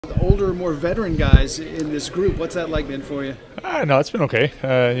older, more veteran guys in this group. What's that like been for you? No, it's been okay.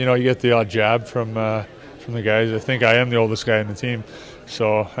 You know, you get the odd jab from the guys. I think I am the oldest guy in the team,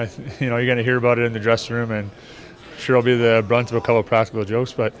 so you know, you're going to hear about it in the dressing room, and sure I'll be the brunt of a couple of practical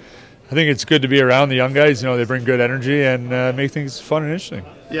jokes, but I think it's good to be around the young guys. You know, they bring good energy and make things fun and interesting.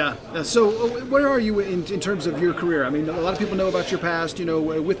 Yeah. So where are you in terms of your career? I mean, a lot of people know about your past, you know,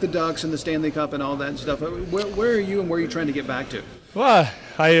 with the Ducks and the Stanley Cup and all that stuff. Where are you and where are you trying to get back to? Well,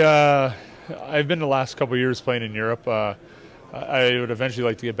 I've been the last couple of years playing in Europe. I would eventually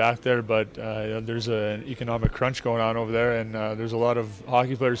like to get back there, but there's an economic crunch going on over there, and there's a lot of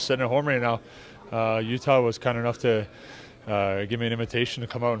hockey players sitting at home right now. Utah was kind enough to give me an invitation to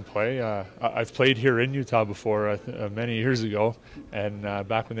come out and play. I've played here in Utah before many years ago, and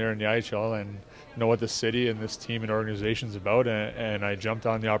back when they were in the IHL, and know what the city and this team and organization is about, and I jumped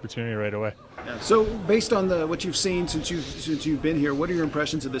on the opportunity right away. Yeah. So based on what you've seen since you've been here, what are your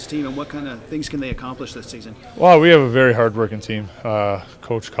impressions of this team, and what kind of things can they accomplish this season? Well, we have a very hard-working team.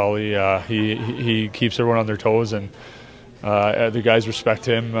 Coach Cully, he keeps everyone on their toes, and the guys respect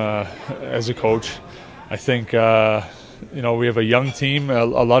him as a coach. I think you know, we have a young team, a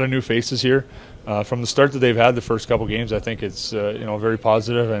lot of new faces here. From the start that they've had the first couple games, I think it's you know, very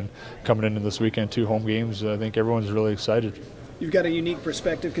positive, and coming into this weekend, 2 home games, I think everyone's really excited. You've got a unique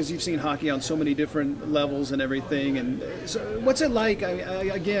perspective because you've seen hockey on so many different levels and everything. And so what's it like,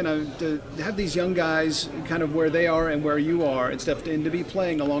 again, to have these young guys kind of where they are and where you are and stuff, and to be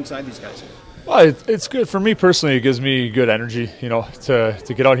playing alongside these guys? Well, it's good for me personally. It gives me good energy, you know,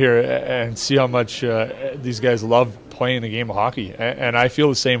 to get out here and see how much these guys love playing the game of hockey, and I feel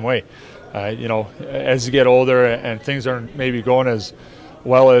the same way. You know, as you get older and things aren't maybe going as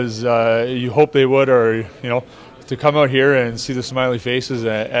well as you hope they would, or you know, to come out here and see the smiley faces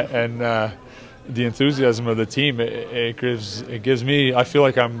and the enthusiasm of the team, it gives me. I feel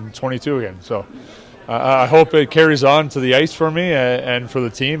like I'm 22 again. So I hope it carries on to the ice for me and for the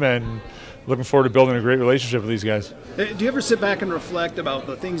team, and looking forward to building a great relationship with these guys. Do you ever sit back and reflect about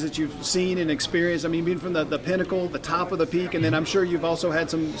the things that you've seen and experienced? I mean, being from the pinnacle, the top of the peak, and then I'm sure you've also had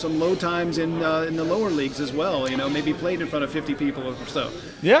some low times in the lower leagues as well. You know, maybe played in front of 50 people or so.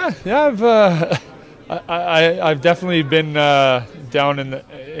 Yeah, I've definitely been down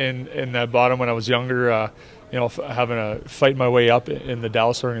in that bottom when I was younger. You know, having to fight my way up in the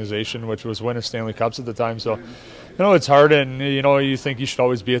Dallas organization, which was winning Stanley Cups at the time. So, you know, it's hard, and you know, you think you should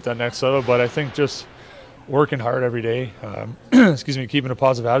always be at that next level. But I think just working hard every day, excuse me, keeping a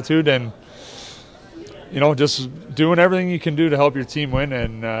positive attitude, and you know, just doing everything you can do to help your team win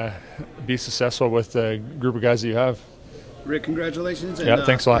and be successful with the group of guys that you have. Rick, congratulations. And, yeah,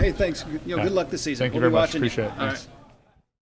 thanks a lot. Hey, thanks. You know, good luck this season. Thank you very much. Appreciate it. All right.